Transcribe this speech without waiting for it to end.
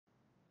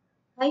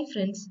Hi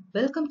friends,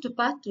 welcome to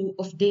part 2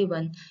 of day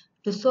 1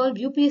 to solve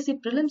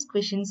UPSC Prelims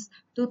questions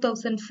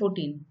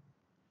 2014.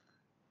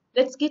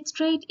 Let's get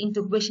straight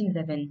into question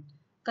 11.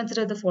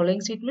 Consider the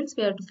following statements.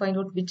 We have to find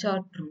out which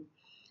are true.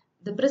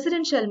 The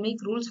President shall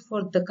make rules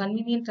for the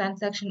convenient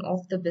transaction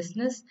of the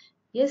business.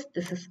 Yes,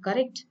 this is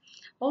correct.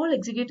 All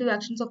executive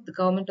actions of the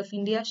Government of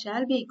India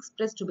shall be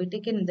expressed to be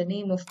taken in the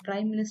name of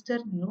Prime Minister.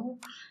 No,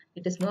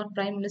 it is not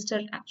Prime Minister,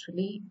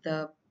 actually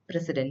the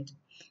President.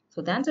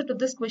 So the answer to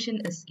this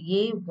question is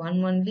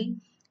A1 only.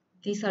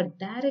 These are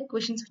direct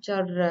questions which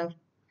are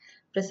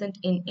present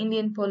in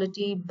Indian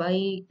polity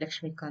by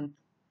Lakshmikant.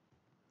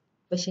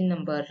 Question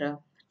number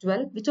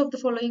 12. Which of the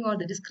following are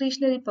the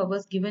discretionary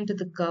powers given to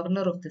the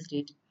governor of the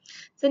state?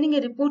 Sending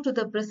a report to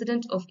the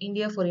President of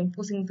India for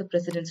imposing the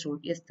President's rule.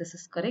 Yes, this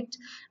is correct.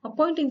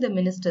 Appointing the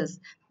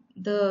ministers.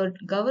 The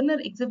governor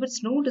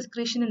exhibits no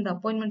discretion in the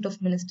appointment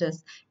of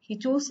ministers. He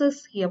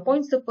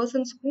appoints the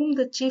persons whom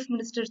the chief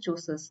minister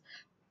chooses.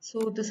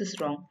 So this is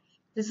wrong.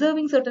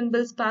 Reserving certain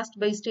bills passed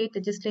by state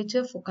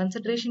legislature for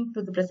consideration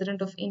to the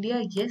President of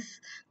India. Yes,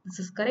 this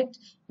is correct.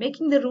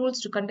 Making the rules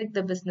to conduct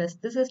the business.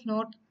 This is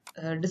not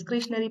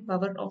discretionary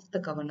power of the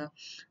governor.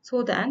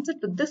 So the answer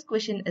to this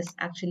question is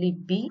actually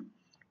B,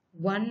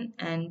 1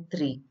 and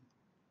 3.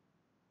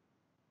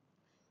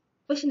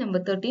 Question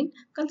number 13.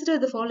 Consider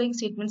the following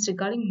statements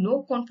regarding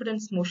no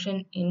confidence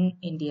motion in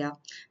India.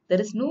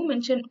 There is no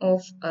mention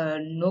of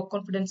no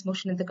confidence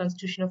motion in the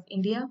Constitution of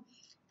India.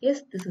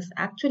 Yes, this is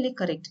actually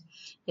correct.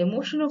 A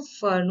motion of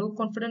no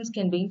confidence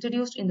can be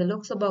introduced in the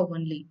Lok Sabha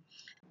only.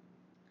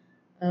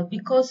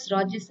 Because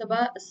Rajya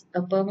Sabha is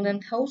a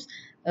permanent house,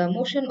 a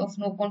motion of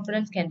no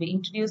confidence can be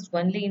introduced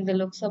only in the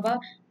Lok Sabha,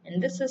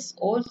 and this is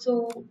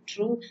also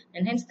true,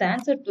 and hence the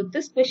answer to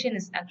this question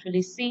is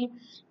actually C,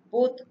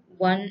 both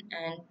 1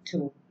 and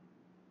 2.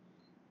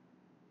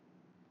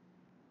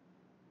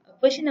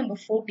 Question number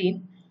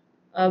 14.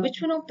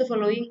 Which one of the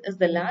following is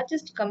the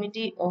largest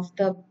committee of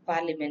the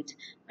parliament?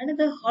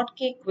 Another hot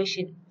cake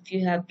question. If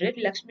you have read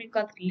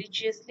Lakshmikant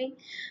religiously,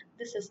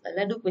 this is a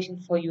laddu question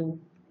for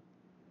you.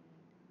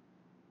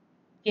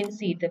 You can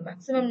see the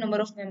maximum number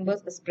of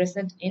members is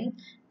present in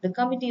the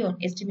committee on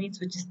estimates,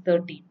 which is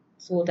 30.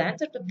 So the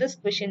answer to this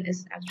question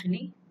is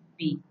actually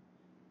B.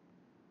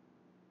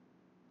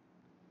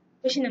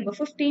 Question number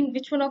 15.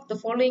 Which one of the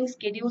following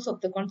schedules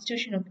of the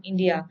Constitution of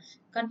India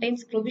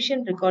contains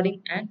provision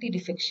regarding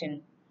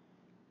anti-defection?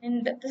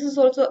 And this is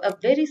also a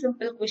very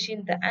simple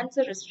question. The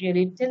answer is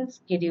really 10th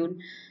schedule.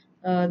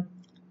 The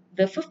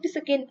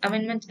 52nd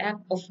Amendment Act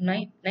of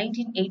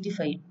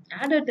 1985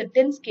 added the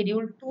 10th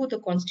schedule to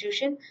the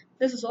Constitution.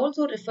 This is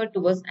also referred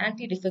to as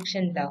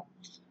anti-defection law.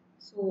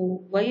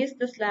 So why is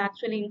this law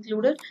actually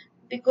included?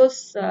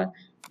 Because the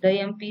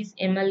MPs,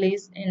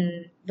 MLAs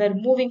were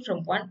moving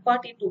from one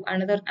party to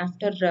another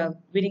after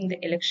winning the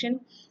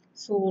election.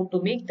 So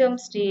to make them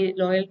stay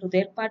loyal to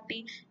their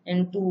party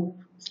and to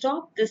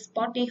stop this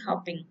party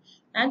hopping,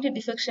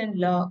 anti-defection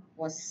law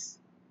was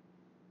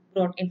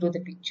brought into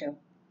the picture.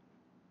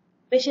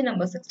 Question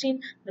number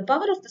 16. The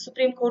power of the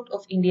Supreme Court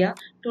of India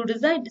to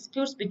decide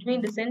disputes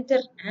between the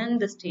centre and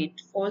the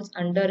state falls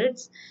under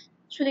its.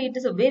 Actually, it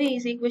is a very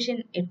easy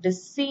question. It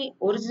is C,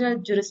 original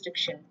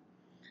jurisdiction.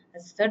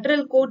 As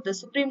federal court, the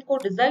Supreme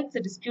Court decides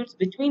the disputes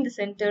between the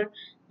centre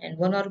and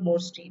one or more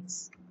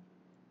states.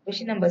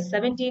 Question number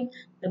 17.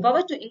 The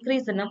power to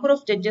increase the number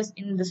of judges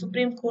in the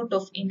Supreme Court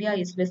of India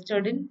is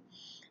vested in.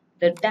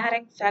 The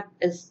direct fact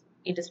is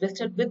it is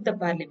vested with the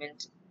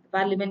Parliament. The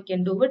Parliament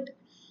can do it.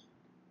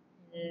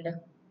 And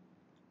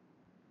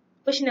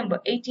question number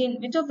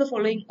 18. Which of the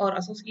following are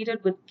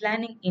associated with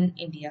planning in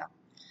India?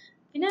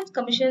 Finance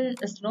Commission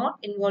is not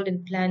involved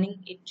in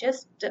planning. It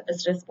just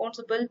is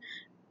responsible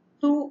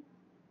to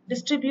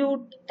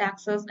distribute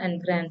taxes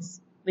and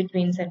grants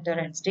between centre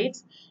and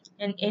states.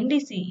 And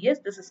NDC, yes,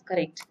 this is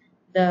correct.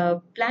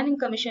 The Planning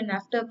Commission,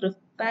 after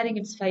preparing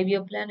its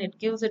 5-year plan, it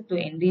gives it to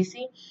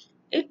NDC.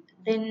 It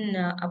then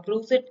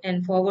approves it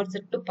and forwards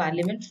it to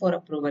Parliament for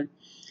approval.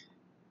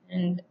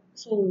 And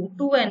so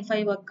 2 and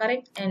 5 are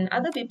correct, and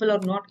other people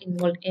are not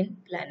involved in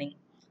planning.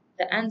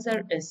 The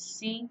answer is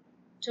C,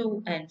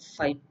 2 and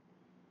 5.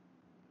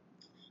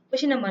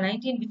 Question number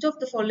 19. Which of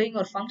the following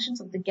are functions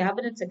of the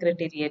Cabinet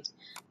Secretariat?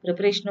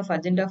 Preparation of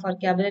agenda for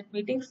Cabinet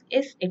meetings?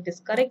 Yes, it is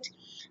correct.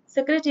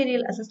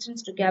 Secretarial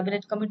assistance to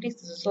Cabinet committees?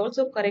 This is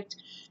also correct.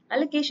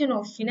 Allocation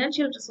of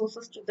financial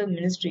resources to the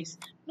ministries?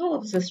 No,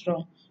 this is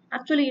wrong.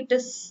 Actually, it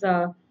is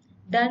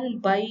done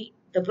by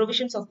the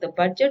provisions of the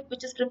budget,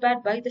 which is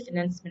prepared by the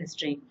Finance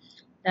Ministry.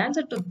 The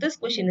answer to this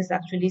question is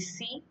actually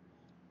C,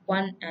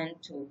 1 and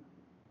 2.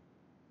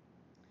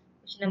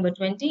 Question number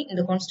 20. In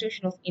the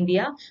Constitution of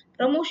India,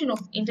 promotion of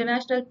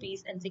international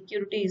peace and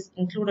security is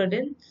included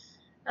in.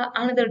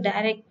 Another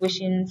direct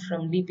question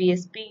from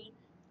DPSP.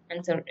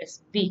 Answer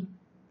is B.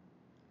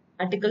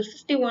 Article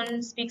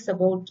 51 speaks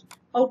about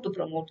how to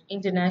promote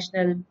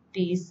international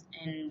peace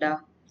and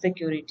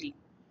security.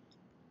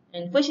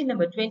 And question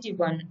number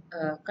 21.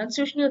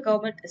 Constitutional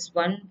government is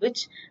one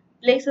which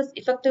places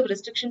effective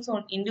restrictions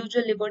on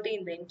individual liberty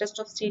in the interest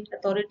of state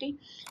authority?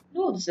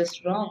 No, this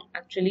is wrong.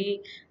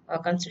 Actually,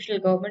 constitutional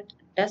government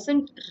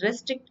doesn't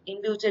restrict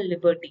individual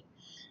liberty,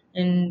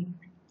 and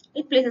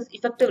it places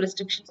effective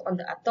restrictions on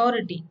the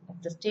authority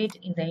of the state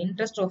in the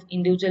interest of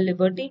individual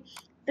liberty.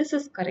 This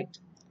is correct.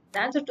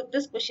 The answer to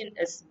this question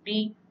is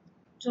B,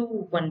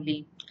 2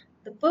 only.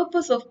 The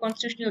purpose of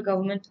constitutional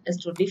government is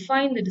to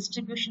define the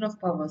distribution of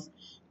powers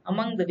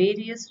among the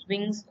various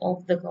wings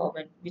of the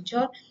government, which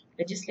are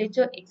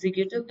legislature,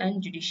 executive,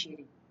 and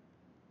judiciary.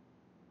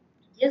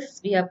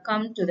 Yes, we have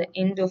come to the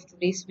end of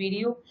today's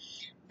video.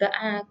 The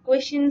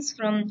questions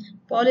from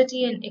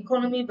polity and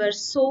economy were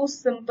so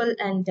simple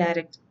and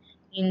direct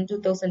in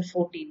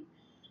 2014.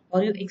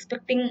 Are you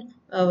expecting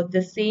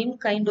the same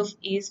kind of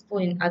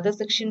EcsPol in other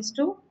sections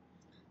too?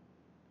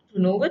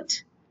 To know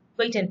it,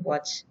 wait and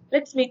watch.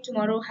 Let's meet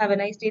tomorrow. Have a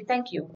nice day. Thank you.